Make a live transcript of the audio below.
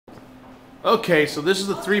Okay, so this is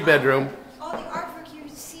the 3-bedroom. All the artwork you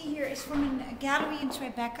see here is from a gallery in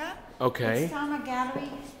Tribeca. Okay. It's Tama Gallery,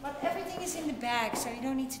 but everything is in the bag, so you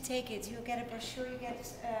don't need to take it. You'll get a brochure, you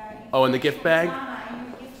get... Oh, in the gift bag? Tama in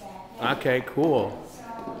your gift bag. Yeah. Okay, cool.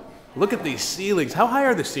 So, Look at these ceilings. How high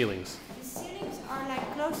are the ceilings? the ceilings are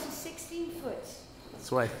like close to 16 foot.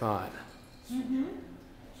 That's what I thought. Mm-hmm.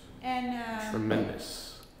 And...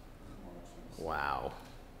 Tremendous. Wow.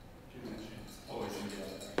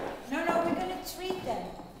 No, we're going to treat them.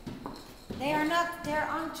 They are not, they're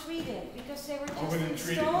untreated because they were just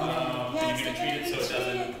installed. Yes, they're going to be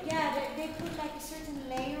treated. Yeah, they put like a certain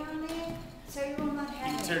layer on it, so you will not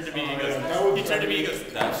have it. He turned to me and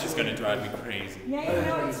goes, that's just going to drive me crazy. Yeah, you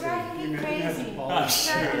know, it's driving me crazy.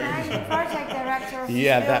 So, and I'm the project director of this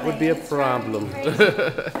Yeah, that would be a building, problem. No,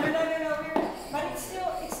 but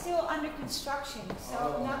it's still under construction,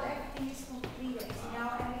 so not everything is completed. And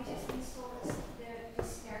we just installed the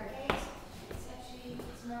staircase.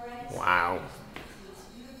 It's miraculous. Wow.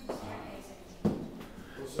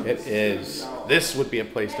 It is. This would be a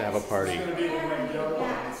place to have a party.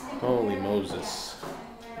 Holy Moses.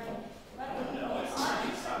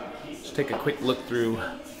 Let's take a quick look through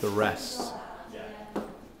the rest.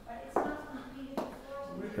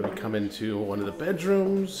 Here we come into one of the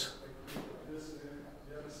bedrooms.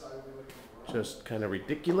 Just kind of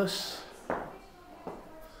ridiculous.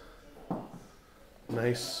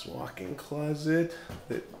 Nice walk-in closet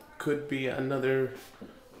that could be another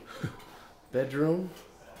bedroom.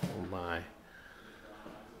 Oh my.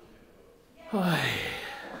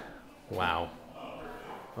 Wow.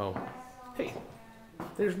 Oh, hey,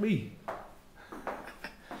 there's me.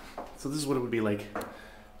 So this is what it would be like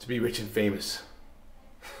to be rich and famous.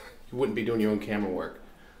 You wouldn't be doing your own camera work.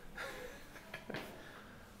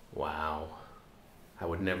 Wow. I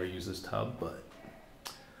would never use this tub, but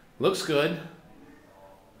looks good.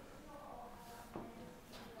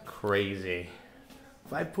 Crazy.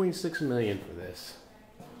 5.6 million for this.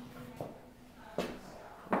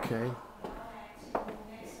 Okay.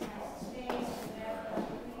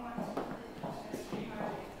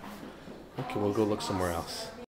 Okay, we'll go look somewhere else.